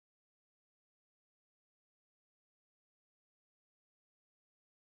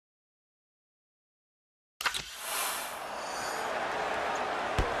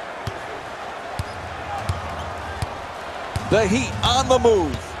The Heat on the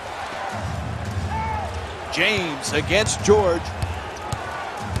move. James against George.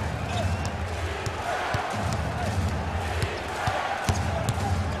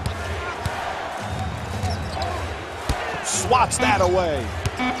 Swats that away.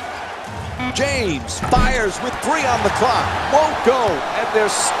 James fires with 3 on the clock. Won't go, and they're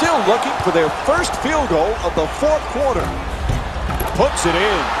still looking for their first field goal of the fourth quarter. Puts it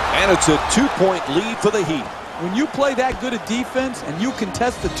in, and it's a 2-point lead for the Heat. When you play that good a defense and you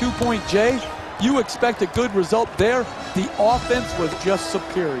contest the 2-point J, you expect a good result there. The offense was just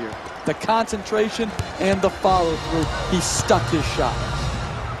superior. The concentration and the follow-through, he stuck his shot.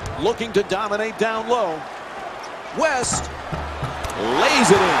 Looking to dominate down low. West lays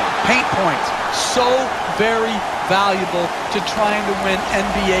it in. Paint points, so very valuable to trying to win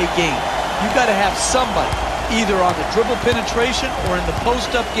NBA games. You got to have somebody, either on the dribble penetration or in the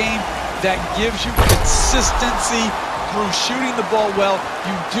post-up game, that gives you consistency through shooting the ball well.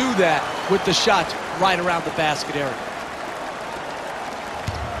 You do that with the shots right around the basket area.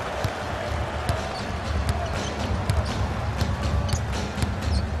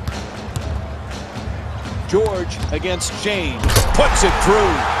 George against James. Puts it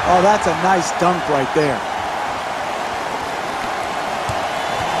through. Oh, that's a nice dunk right there.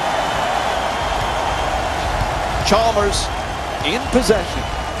 Chalmers in possession.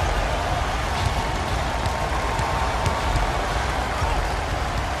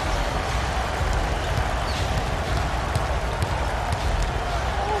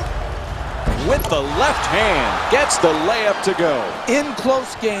 With the left hand, gets the layup to go. In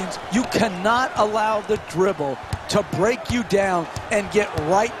close games, you cannot allow the dribble to break you down and get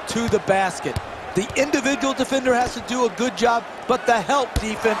right to the basket. The individual defender has to do a good job, but the help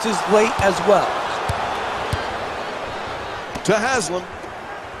defense is late as well. To Haslam.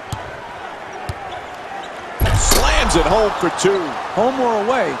 Slams it home for 2. Home or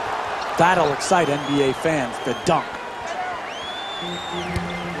away, that'll excite NBA fans, the dunk.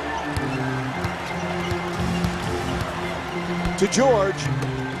 To George.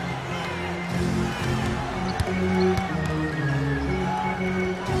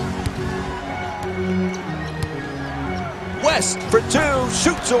 West for 2,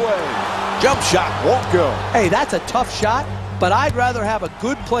 shoots away. Jump shot won't go. Hey, that's a tough shot, but I'd rather have a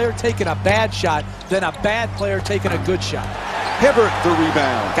good player taking a bad shot than a bad player taking a good shot. Hibbert the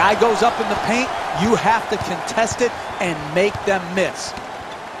rebound. Guy goes up in the paint, you have to contest it and make them miss.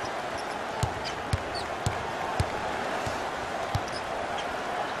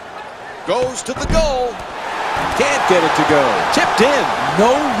 Goes to the goal. Can't get it to go. Tipped in.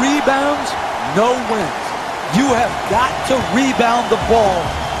 No rebounds, no wins. You have got to rebound the ball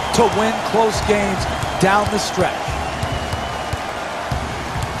to win close games down the stretch.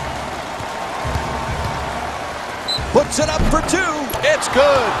 Puts it up for 2. It's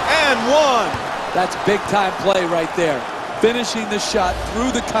good. And 1. That's big-time play right there. Finishing the shot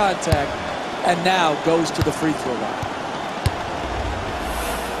through the contact, and now goes to the free throw line.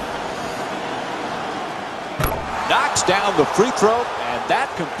 Knocks down the free throw, and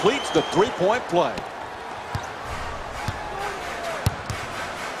that completes the 3-point play.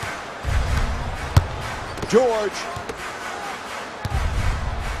 George.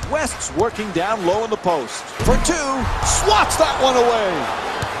 West's working down low in the post. For 2, swats that one away.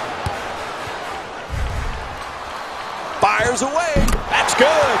 Fires away. That's good.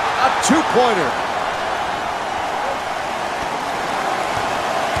 A 2-pointer.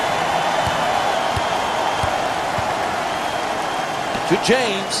 To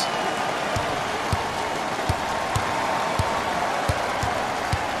James.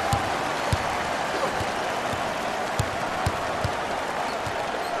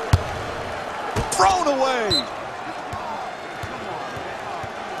 Thrown away.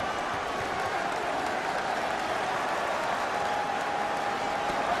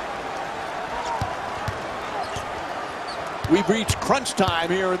 We've reached crunch time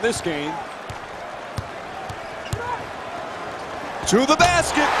here in this game. To the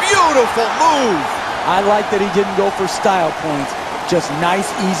basket. Beautiful move. I like that he didn't go for style points. Just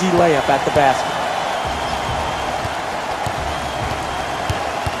nice, easy layup at the basket.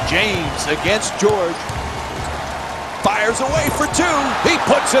 James against George. Fires away for 2. He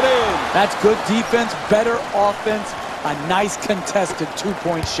puts it in. That's good defense, better offense. A nice contested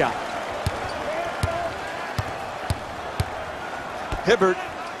 2-point shot. Hibbert.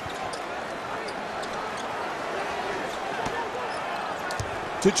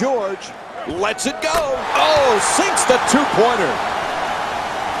 To George. Lets it go. Oh, sinks the 2-pointer.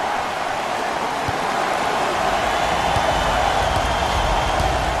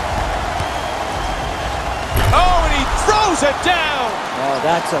 Oh, and he throws lays it down. Oh,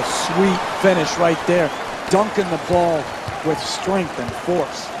 that's a sweet finish right there. Dunking the ball with strength and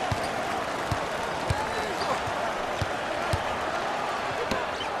force.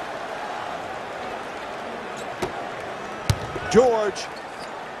 George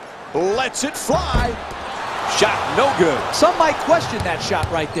lets it fly. Shot no good. Some might question that shot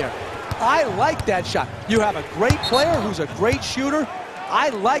right there. I like that shot. You have a great player who's a great shooter. I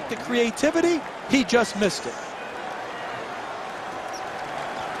like the creativity. He just missed it.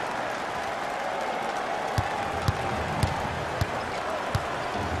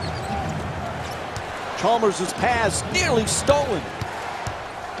 Chalmers' pass nearly stolen.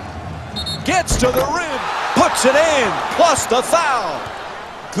 Gets to the rim, puts it in, plus the foul.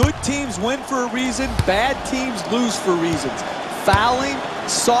 Good teams win for a reason, bad teams lose for reasons. Fouling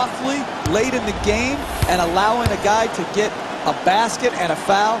softly late in the game and allowing a guy to get a basket and a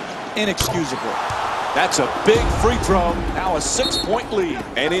foul, inexcusable. That's a big free throw. Now a 6-point lead.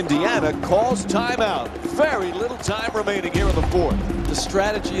 And Indiana calls timeout. Very little time remaining here in the fourth. The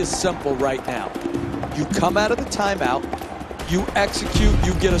strategy is simple right now. You come out of the timeout, you execute,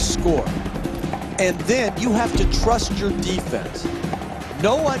 you get a score. And then you have to trust your defense.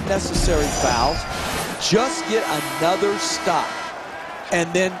 No unnecessary fouls. Just get another stop.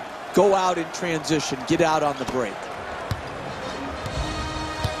 And then go out in transition. Get out on the break.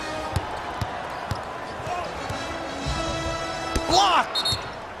 Blocked.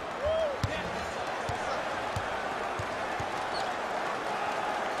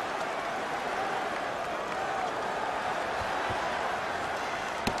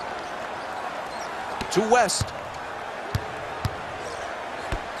 To West.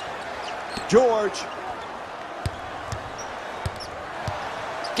 George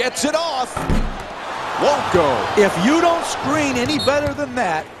gets it off. Won't go. If you don't screen any better than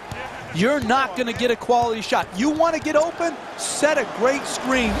that, you're not going to get a quality shot. You want to get open, set a great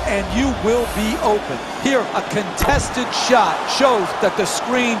screen, and you will be open. Here, a contested shot shows that the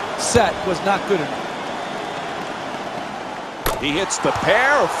screen set was not good enough. He hits the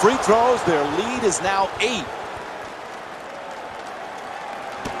pair of free throws. Their lead is now 8.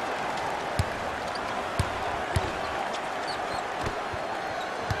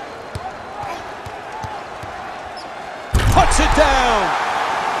 Puts it down.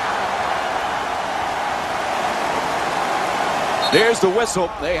 There's the whistle.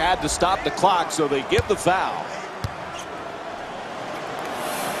 They had to stop the clock, so they give the foul.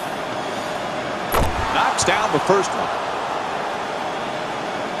 Knocks down the first one.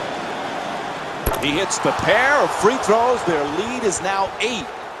 He hits the pair of free throws. Their lead is now 8.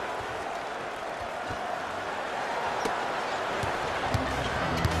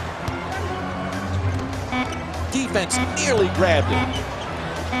 Defense nearly grabbed it.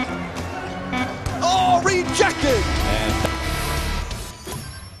 Oh, rejected! And